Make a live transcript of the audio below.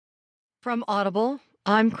From Audible,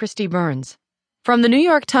 I'm Christy Burns. From the New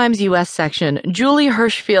York Times U.S. section, Julie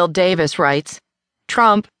Hirschfeld Davis writes,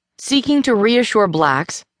 Trump, seeking to reassure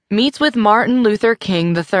blacks, meets with Martin Luther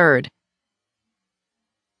King III.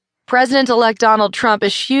 President-elect Donald Trump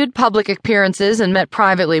eschewed public appearances and met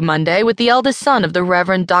privately Monday with the eldest son of the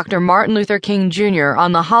Reverend Dr. Martin Luther King Jr.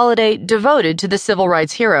 on the holiday devoted to the civil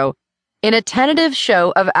rights hero, in a tentative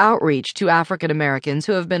show of outreach to African Americans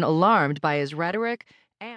who have been alarmed by his rhetoric